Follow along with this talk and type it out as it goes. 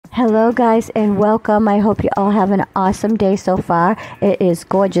Hello guys and welcome. I hope you all have an awesome day so far. It is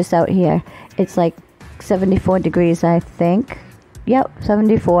gorgeous out here. It's like 74 degrees, I think. Yep,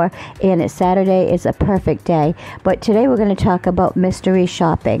 74, and it's Saturday. It's a perfect day. But today we're going to talk about mystery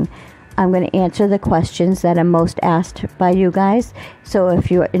shopping. I'm going to answer the questions that are most asked by you guys. So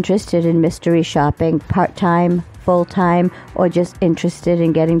if you're interested in mystery shopping, part-time, full-time, or just interested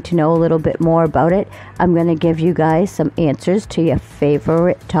in getting to know a little bit more about it, I'm going to give you guys some answers to your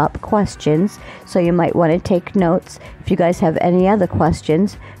favorite top questions. So you might want to take notes. If you guys have any other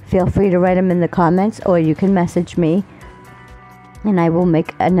questions, feel free to write them in the comments, or you can message me and I will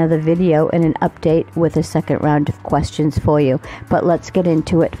make another video and an update with a second round of questions for you. But let's get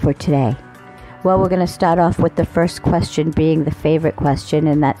into it for today. Well, we're going to start off with the first question being the favorite question,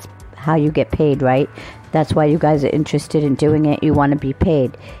 and that's how you get paid, right? That's why you guys are interested in doing it. You want to be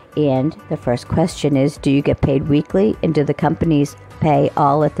paid. And the first question is, do you get paid weekly, and do the companies pay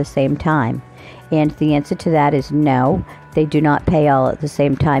all at the same time? And the answer to that is no. They do not pay all at the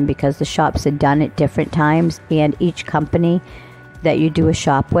same time because the shops are done at different times, and each company that you do a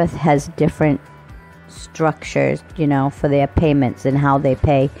shop with has different structures, for their payments and how they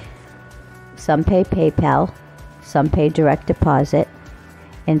pay. Some pay PayPal, some pay direct deposit,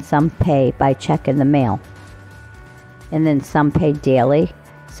 and some pay by check in the mail. And then some pay daily,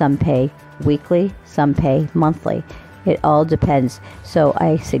 some pay weekly, some pay monthly. It all depends. So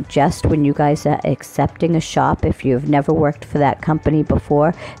I suggest when you guys are accepting a shop, if you've never worked for that company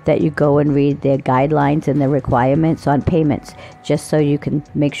before, that you go and read their guidelines and their requirements on payments, just so you can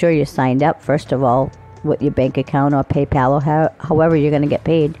make sure you're signed up, first of all, with your bank account or PayPal or however you're going to get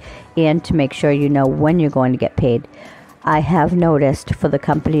paid, and to make sure you know when you're going to get paid. I have noticed for the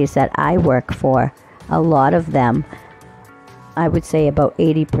companies that I work for, a lot of them, I would say about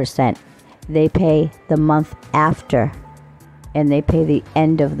 80%, they pay the month after, and they pay the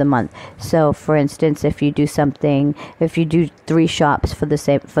end of the month. So for instance, if you do 3 shops for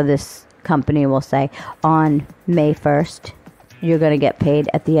this company, we'll say on May 1st, you're going to get paid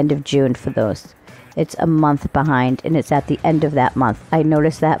at the end of June for those. It's a month behind, and it's at the end of that month. I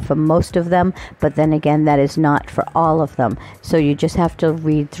noticed that for most of them, but then again, that is not for all of them. So you just have to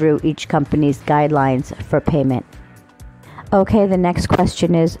read through each company's guidelines for payment. Okay, the next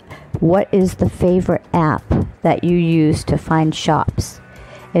question is, what is the favorite app that you use to find shops?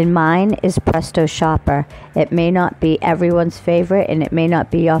 And mine is Presto Shopper. It may not be everyone's favorite, and it may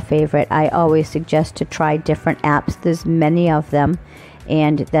not be your favorite. I always suggest to try different apps. There's many of them,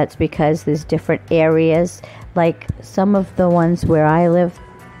 and that's because there's different areas. Like some of the ones where I live,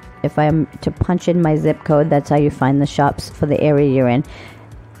 if I'm to punch in my zip code, that's how you find the shops for the area you're in.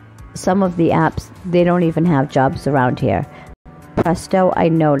 Some of the apps, they don't even have jobs around here. Presto, I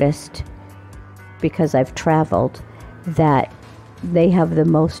noticed, because I've traveled, that they have the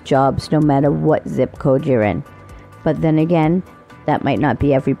most jobs no matter what zip code you're in. But then again, that might not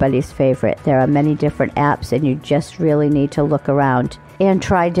be everybody's favorite. There are many different apps, and you just really need to look around and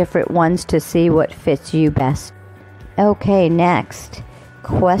try different ones to see what fits you best. Okay, next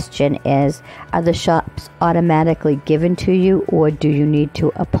question is, are the shops automatically given to you, or do you need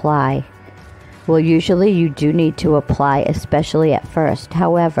to apply? Well, usually you do need to apply, especially at first.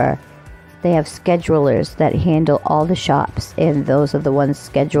 However, they have schedulers that handle all the shops, and those are the ones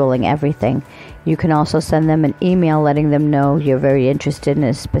scheduling everything. You can also send them an email letting them know you're very interested in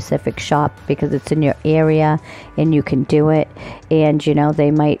a specific shop because it's in your area and you can do it. And,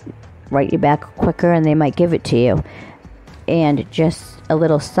 they might write you back quicker and they might give it to you. And just a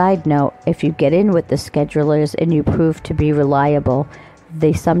little side note, if you get in with the schedulers and you prove to be reliable,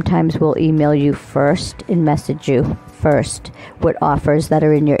 they sometimes will email you first and message you first with offers that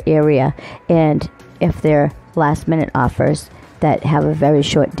are in your area. And if they're last minute offers that have a very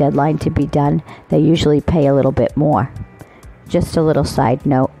short deadline to be done, they usually pay a little bit more. Just a little side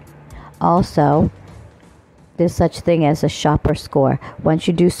note. Also, there's such thing as a shopper score. Once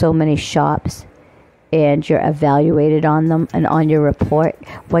you do so many shops and you're evaluated on them and on your report,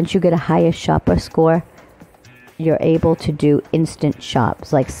 once you get a higher shopper score, you're able to do instant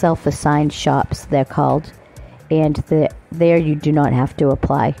shops, like self-assigned shops, they're called. And there you do not have to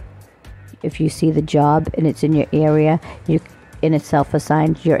apply. If you see the job and it's in your area, and it's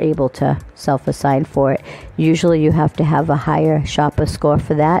self-assigned, you're able to self-assign for it. Usually you have to have a higher shopper score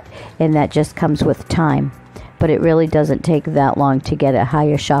for that, and that just comes with time. But it really doesn't take that long to get a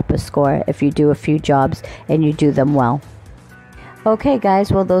higher shopper score if you do a few jobs and you do them well. Okay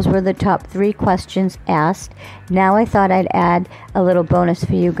guys, well those were the top 3 questions asked. Now I thought I'd add a little bonus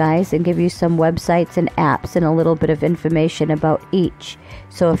for you guys and give you some websites and apps and a little bit of information about each.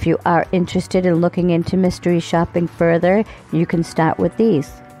 So if you are interested in looking into mystery shopping further, you can start with these.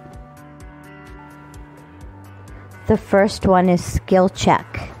 The first one is Skill Check.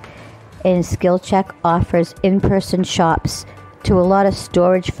 And Skill Check offers in-person shops to a lot of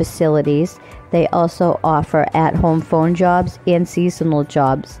storage facilities. They also offer at-home phone jobs and seasonal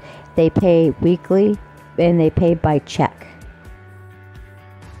jobs. They pay weekly and they pay by check.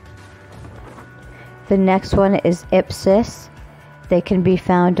 The next one is Ipsos. They can be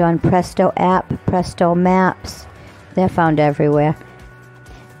found on Presto app, Presto Maps. They're found everywhere.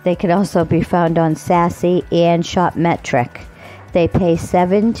 They can also be found on Sassy and Shopmetric. They pay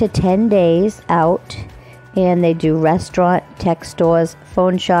 7 to 10 days out, and they do restaurant, tech stores,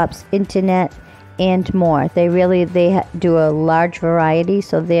 phone shops, internet, and more. They do a large variety,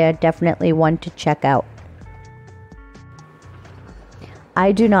 so they're definitely one to check out.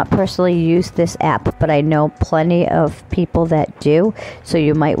 I do not personally use this app, but I know plenty of people that do, so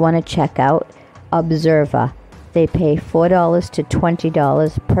you might want to check out Observa. They pay $4 to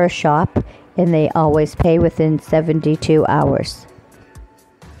 $20 per shop, and they always pay within 72 hours.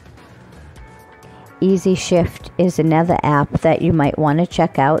 Easy Shift is another app that you might want to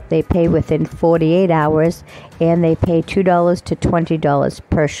check out. They pay within 48 hours, and they pay $2 to $20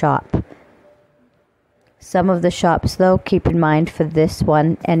 per shop. Some of the shops, though, keep in mind for this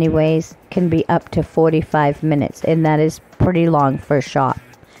one anyways, can be up to 45 minutes, and that is pretty long for a shop.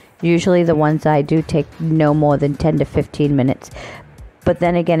 Usually the ones I do take no more than 10 to 15 minutes. But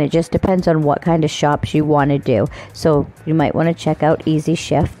then again, it just depends on what kind of shops you want to do. So you might want to check out Easy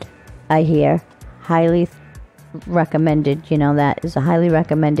Shift. I hear highly recommended. That is a highly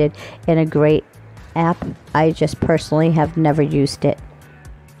recommended and a great app. I just personally have never used it.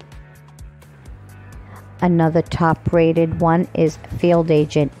 Another top-rated one is Field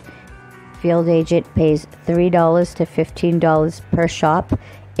Agent. Field Agent pays $3 to $15 per shop,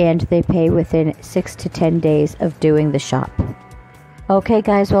 and they pay within 6 to 10 days of doing the shop. Okay,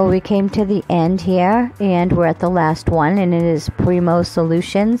 guys, well, we came to the end here, and we're at the last one, and it is Primo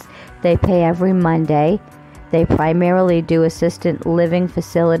Solutions. They pay every Monday. They primarily do assisted living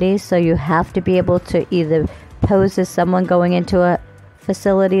facilities, so you have to be able to either pose as someone going into a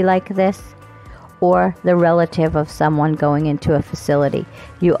facility like this, or the relative of someone going into a facility.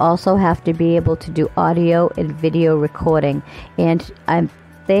 You also have to be able to do audio and video recording. And I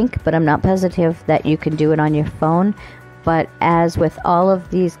think, but I'm not positive, that you can do it on your phone. But as with all of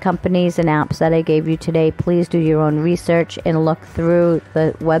these companies and apps that I gave you today, please do your own research and look through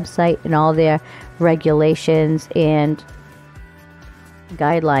the website and all their regulations and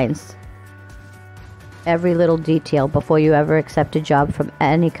guidelines. Every little detail before you ever accept a job from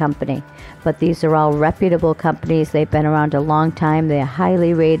any company. But these are all reputable companies. They've been around a long time. They're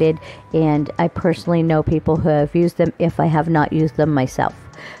highly rated, and I personally know people who have used them if I have not used them myself.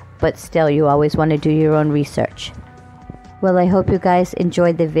 But still, you always want to do your own research. Well, I hope you guys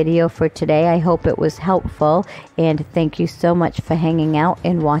enjoyed the video for today. I hope it was helpful, and thank you so much for hanging out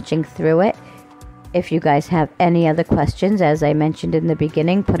and watching through it. If you guys have any other questions, as I mentioned in the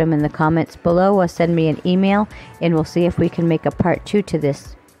beginning, put them in the comments below or send me an email, and we'll see if we can make a part 2 to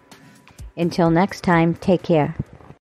this. Until next time, take care.